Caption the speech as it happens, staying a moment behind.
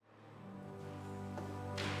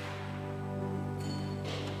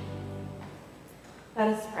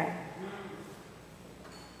Let us pray.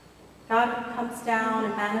 God, who comes down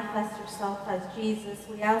and manifests yourself as Jesus,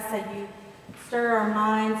 we ask that you stir our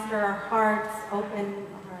minds, stir our hearts, open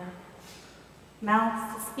our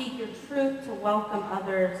mouths to speak your truth, to welcome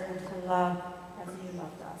others, and to love as you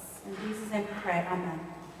loved us. In Jesus' name we pray. Amen.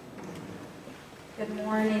 Good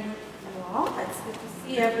morning, all. It's good to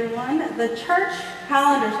see everyone. The church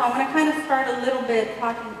calendar. So I want to kind of start a little bit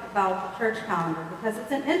talking about the church calendar because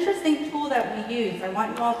it's an interesting tool that we use. I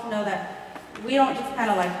want you all to know that we don't just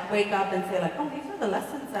kind of like wake up and say like, oh, these are the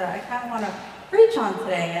lessons that I kind of want to preach on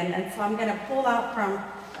today. And so I'm going to pull out from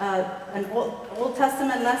an Old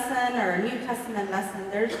Testament lesson or a New Testament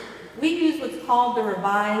lesson. We use what's called the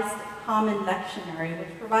Revised Common Lectionary,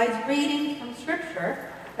 which provides readings from Scripture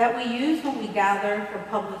that we use when we gather for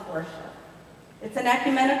public worship. It's an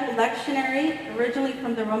ecumenical lectionary, originally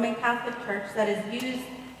from the Roman Catholic Church, that is used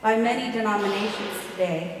by many denominations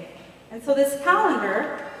today. And so this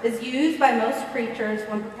calendar is used by most preachers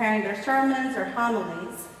when preparing their sermons or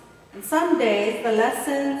homilies. And some days, the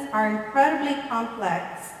lessons are incredibly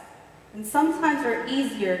complex and sometimes are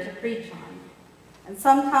easier to preach on. And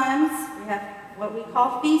sometimes we have what we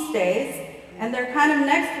call feast days, and they're kind of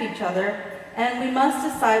next to each other, and we must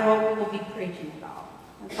decide what we will be preaching about.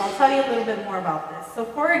 And so I'll tell you a little bit more about this. So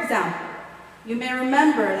for example, you may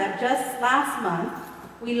remember that just last month,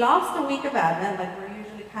 we lost a week of Advent, like we're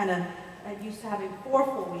usually kind of used to having 4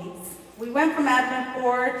 full weeks. We went from Advent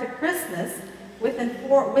 4 to Christmas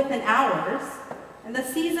within hours, and the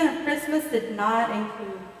season of Christmas did not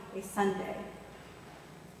include a Sunday.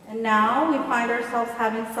 And now we find ourselves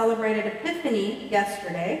having celebrated Epiphany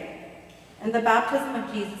yesterday and the baptism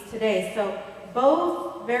of Jesus today. So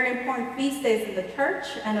both very important feast days in the church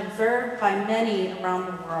and observed by many around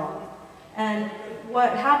the world. And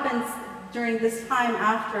what happens during this time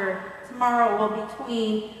after tomorrow, well,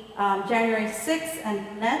 between January 6th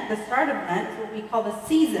and Lent, the start of Lent, is what we call the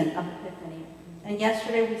season of Epiphany. And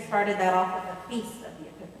yesterday we started that off with the feast of the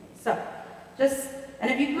Epiphany. So and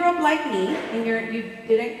if you grew up like me and you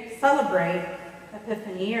didn't celebrate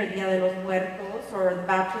Epiphany or Dia de los Muertos or the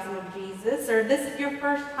baptism of Jesus, or this is your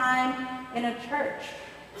first time in a church,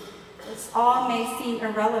 this all may seem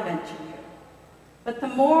irrelevant to you. But the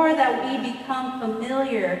more that we become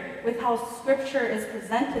familiar with how Scripture is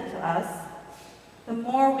presented to us, the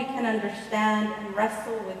more we can understand and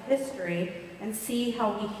wrestle with history and see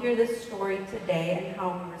how we hear this story today and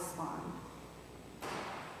how we respond.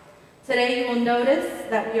 Today you will notice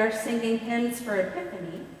that we are singing hymns for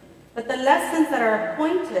Epiphany, but the lessons that are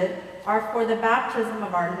appointed are for the baptism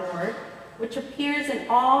of our Lord, which appears in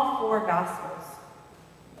all 4 Gospels.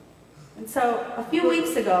 And so a few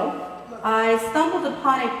weeks ago, I stumbled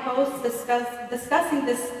upon a post discussing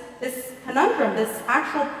this conundrum, this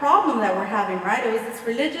actual problem that we're having, right? It was this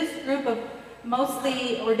religious group of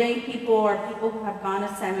mostly ordained people or people who have gone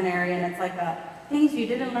to seminary, and it's like things you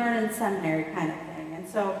didn't learn in seminary kind of thing. And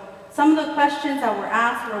so some of the questions that were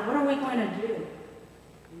asked were, what are we going to do?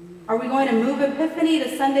 Are we going to move Epiphany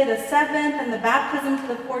to Sunday the 7th and the baptism to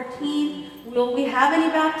the 14th? Will we have any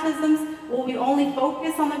baptisms? Will we only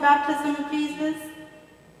focus on the baptism of Jesus?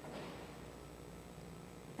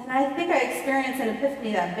 And I think I experienced an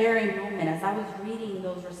epiphany that very moment as I was reading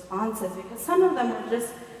those responses, because some of them were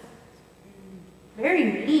just very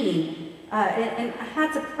mean. And I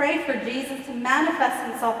had to pray for Jesus to manifest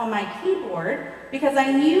himself on my keyboard because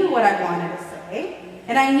I knew what I wanted to say.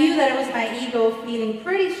 And I knew that it was my ego feeling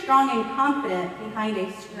pretty strong and confident behind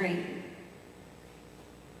a screen.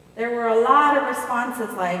 There were a lot of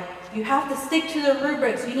responses like, you have to stick to the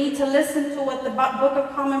rubrics. You need to listen to what the Book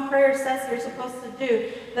of Common Prayer says you're supposed to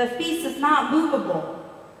do. The feast is not movable.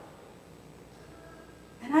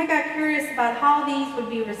 And I got curious about how these would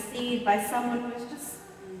be received by someone who's just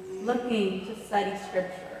looking to study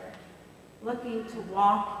Scripture, looking to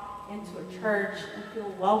walk into a church and feel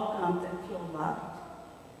welcomed and feel loved.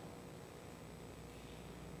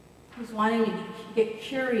 Who's wanting to get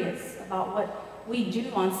curious about what we do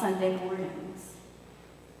on Sunday mornings.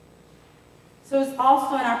 So it's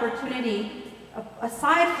also an opportunity,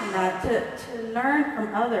 aside from that, to learn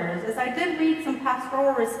from others. As I did read some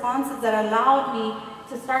pastoral responses that allowed me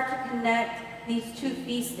to start to connect these 2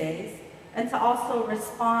 feast days and to also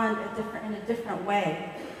respond in a different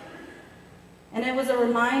way. And it was a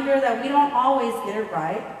reminder that we don't always get it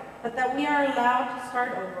right, but that we are allowed to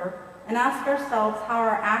start over and ask ourselves how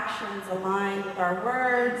our actions align with our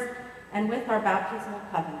words and with our baptismal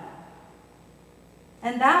covenant.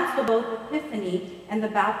 And that's what both Epiphany and the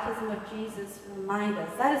baptism of Jesus remind us.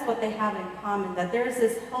 That is what they have in common, that there is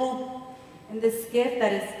this hope and this gift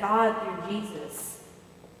that is God through Jesus.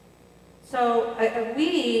 So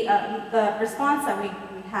the response that we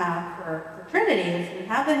have for Trinity is we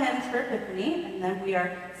have the hymns for Epiphany, and then we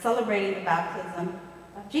are celebrating the baptism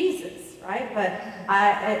of Jesus, right? But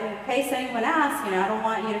in case anyone asks, I don't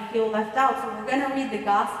want you to feel left out, so we're going to read the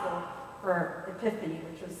gospel for Epiphany,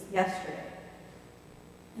 which was yesterday.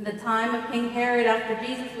 In the time of King Herod, after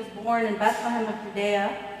Jesus was born in Bethlehem of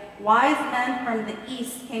Judea, wise men from the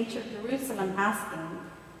east came to Jerusalem asking,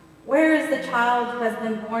 "Where is the child who has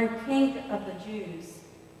been born King of the Jews?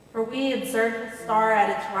 For we observed the star at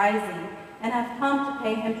its rising and have come to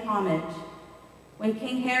pay him homage." When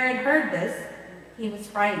King Herod heard this, he was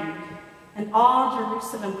frightened, and all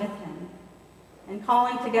Jerusalem with him. And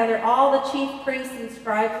calling together all the chief priests and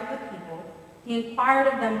scribes of the people, he inquired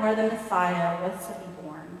of them where the Messiah was to be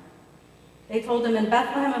born. They told him, "In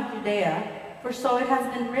Bethlehem of Judea, for so it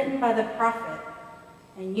has been written by the prophet,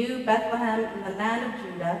 'And you, Bethlehem, in the land of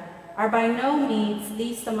Judah, are by no means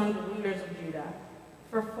least among the rulers of Judah.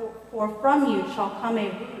 For from you shall come a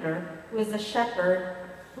ruler who is to shepherd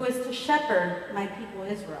my people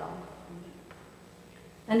Israel.'"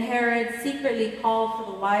 Then Herod secretly called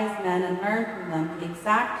for the wise men and learned from them the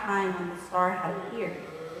exact time when the star had appeared.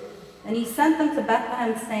 Then he sent them to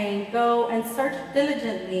Bethlehem, saying, "Go and search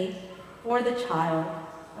diligently for the child,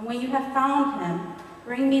 and when you have found him,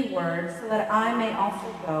 bring me word so that I may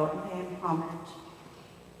also go and pay him homage."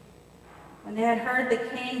 When they had heard the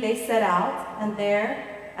king, they set out, and there,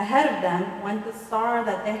 ahead of them, went the star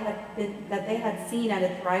that they had seen at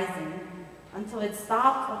its rising, until it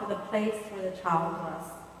stopped over the place where the child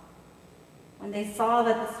was. When they saw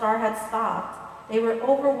that the star had stopped, they were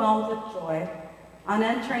overwhelmed with joy. On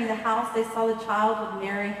entering the house, they saw the child with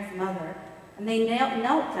Mary, his mother, and they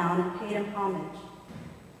knelt down and paid him homage.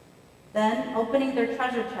 Then, opening their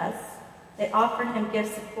treasure chests, they offered him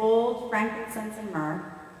gifts of gold, frankincense, and myrrh.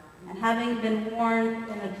 And having been warned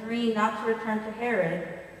in a dream not to return to Herod,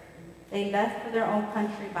 they left for their own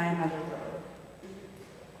country by another road.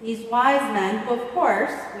 These wise men, who of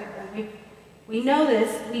course, we know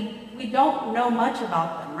this, we don't know much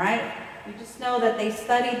about them, right? We just know that they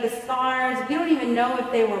studied the stars. We don't even know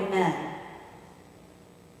if they were men.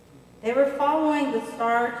 They were following the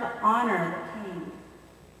star to honor the king.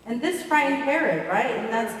 And this frightened Herod, right?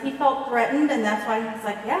 And he felt threatened, and that's why he's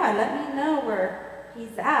like, "Yeah, let me know where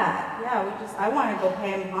he's at. Yeah, I want to go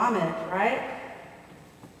pay him homage," right?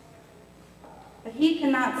 But he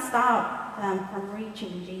cannot stop them from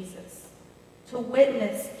reaching Jesus, to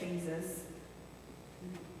witness Jesus.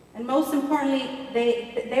 And most importantly,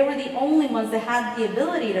 they were the only ones that had the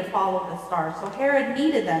ability to follow the star. So Herod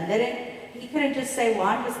needed them. He couldn't just say, "Well,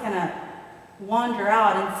 I'm just going to wander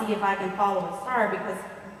out and see if I can follow a star," because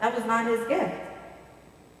that was not his gift.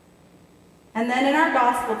 And then in our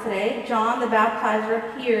gospel today, John the baptizer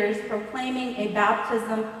appears proclaiming a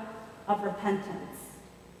baptism of repentance.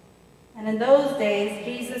 And in those days,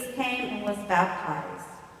 Jesus came and was baptized.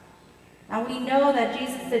 Now we know that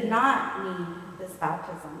Jesus did not need this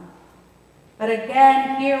baptism. But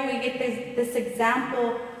again, here we get this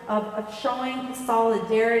example of showing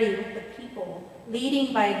solidarity with the people,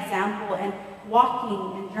 leading by example and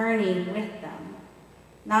walking and journeying with them.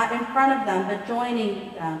 Not in front of them, but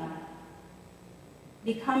joining them.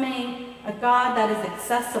 Becoming a God that is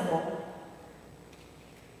accessible.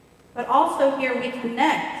 But also here we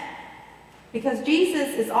connect, because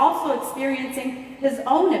Jesus is also experiencing his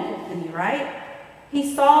own epiphany, right?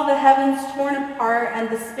 He saw the heavens torn apart and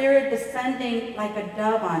the Spirit descending like a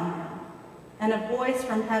dove on him. And a voice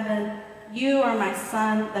from heaven, "You are my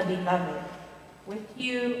Son, the beloved. With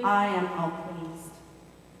you I am well pleased."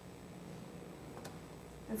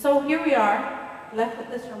 And so here we are, left with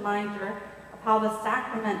this reminder of how the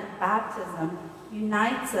sacrament of baptism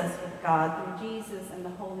unites us with God through Jesus and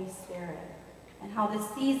the Holy Spirit. And how this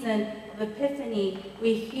season of Epiphany,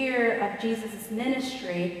 we hear of Jesus'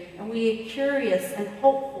 ministry, and we are curious and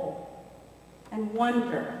hopeful and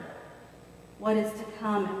wonder what is to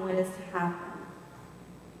come and what is to happen.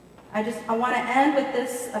 I want to end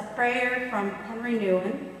with a prayer from Henry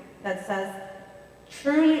Nouwen that says,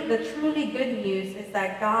 the truly good news is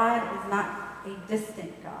that God is not a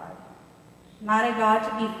distant God, not a God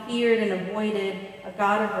to be feared and avoided, a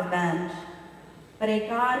God of revenge, but a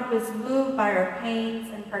God who is moved by our pains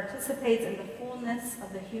and participates in the fullness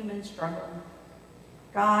of the human struggle.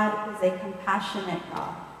 God is a compassionate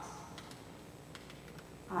God.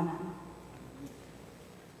 Amen.